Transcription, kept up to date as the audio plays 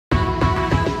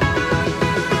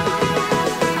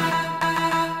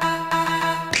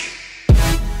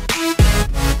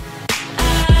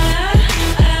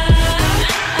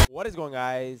What is going,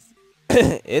 guys?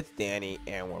 It's Danny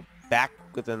and we're back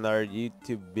with another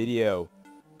YouTube video.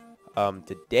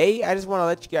 Today I just want to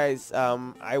let you guys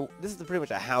this is pretty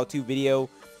much a how-to video.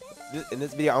 In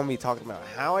this video I'm going to be talking about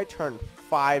how I turned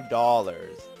 $5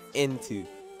 into,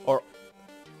 or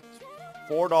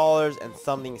 $4 and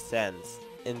something cents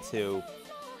into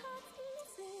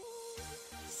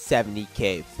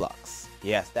 70k flux.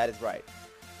 Yes, that is right.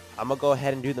 I'm gonna go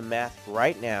ahead and do the math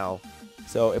right now.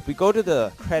 So if we go to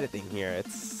the credit thing here,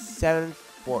 it's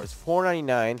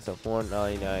 $4.99. So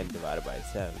 $4.99 divided by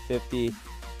 750,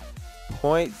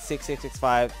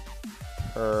 0.6665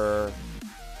 per.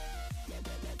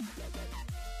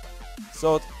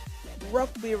 So it's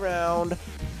roughly around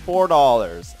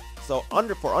 $4. So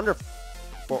for under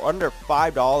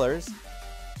 $5,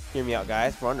 hear me out,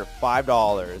 guys. For under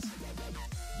 $5,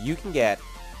 you can get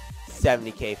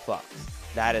 70k flux.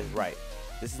 That is right.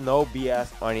 This is no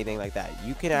BS or anything like that.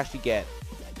 You can actually get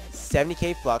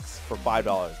 70k flux for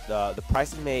 $5. The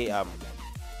prices may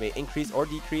increase or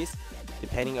decrease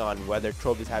depending on whether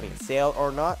Trove is having a sale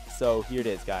or not. So here it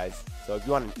is, guys. So if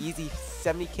you want an easy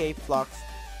 70k flux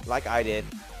like I did,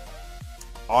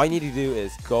 all you need to do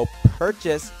is go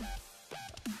purchase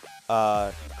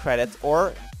credits,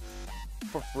 or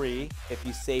for free if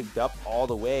you saved up all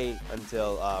the way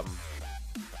until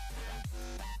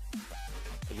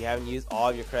if you haven't used all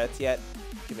of your credits yet,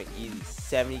 you can make easy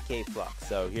 70k flux.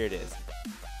 So here it is.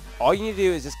 All you need to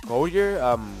do is just go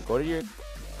to your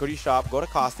shop, go to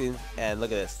costumes, and look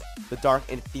at this. The Dark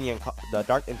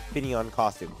Infineon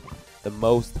costume, the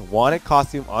most wanted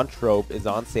costume on Trove, is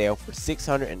on sale for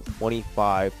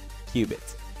 625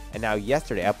 cubits. And now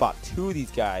yesterday I bought 2 of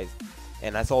these guys,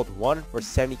 and I sold one for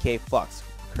 70k flux.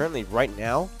 Currently, right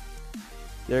now,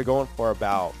 they're going for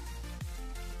about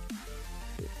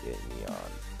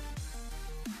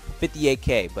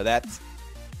 58k, but that's,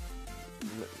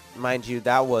 mind you,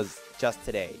 that was just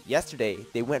today. Yesterday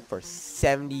they went for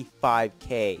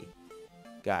 75k,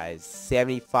 guys.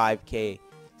 75k,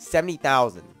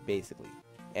 70,000 basically.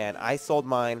 And I sold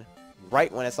mine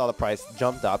right when I saw the price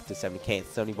jumped up to 70k, and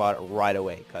somebody bought it right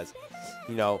away because,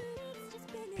 you know,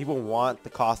 people want the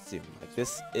costume. Like,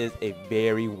 this is a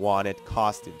very wanted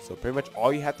costume. So pretty much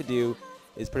all you have to do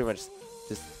is pretty much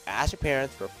just ask your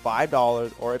parents for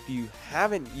 $5, or if you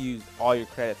haven't used all your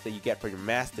credits that you get for your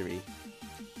mastery,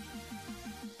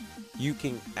 you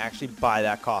can actually buy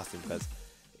that costume. Because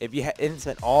if you didn't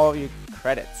spend all of your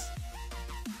credits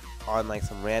on like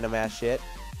some random ass shit,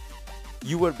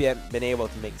 you would have been able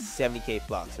to make 70k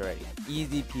flux already.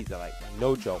 Easy peasy, like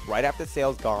no joke. Right after the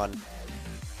sale's gone,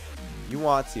 you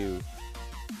want to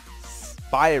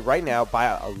buy it right now. Buy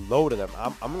a load of them.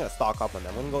 I'm gonna stock up on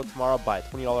them. I'm gonna go tomorrow, buy a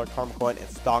 $20 karma coin and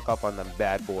stock up on them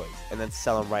bad boys, and then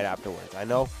sell them right afterwards. I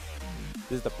know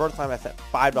this is the first time I spent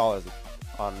 $5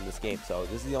 on this game, so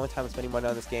this is the only time I'm spending money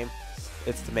on this game.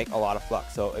 It's to make a lot of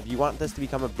flux. So if you want this to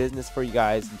become a business for you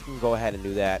guys, you can go ahead and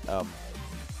do that. And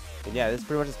yeah, this is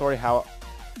pretty much the story how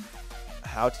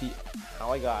I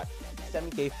got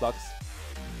 70k flux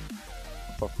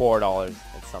for $4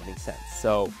 and something cents.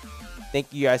 So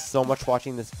thank you guys so much for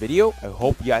watching this video. I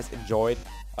hope you guys enjoyed.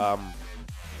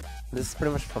 This is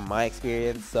pretty much from my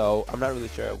experience, so I'm not really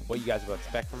sure what you guys will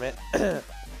expect from it.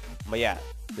 But yeah,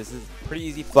 this is pretty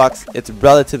easy flux. It's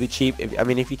relatively cheap. I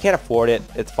mean, if you can't afford it,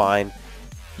 it's fine.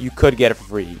 You could get it for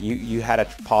free. You had a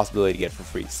possibility to get it for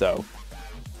free. So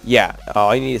yeah,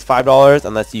 all you need is $5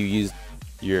 unless you use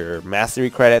your mastery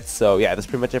credits. So yeah, that's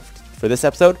pretty much it for this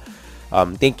episode.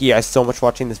 Thank you guys so much for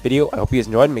watching this video. I hope you guys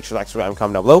enjoyed. Make sure to like, subscribe, and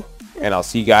comment down below. And I'll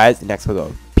see you guys in the next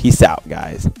video. Peace out,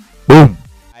 guys. Boom.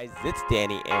 Guys, it's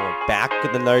Danny, and we're back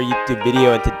with another YouTube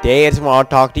video. And today I just want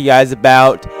to talk to you guys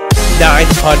about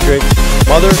 900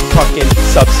 motherfucking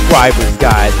subscribers,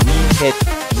 guys. We hit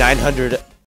 900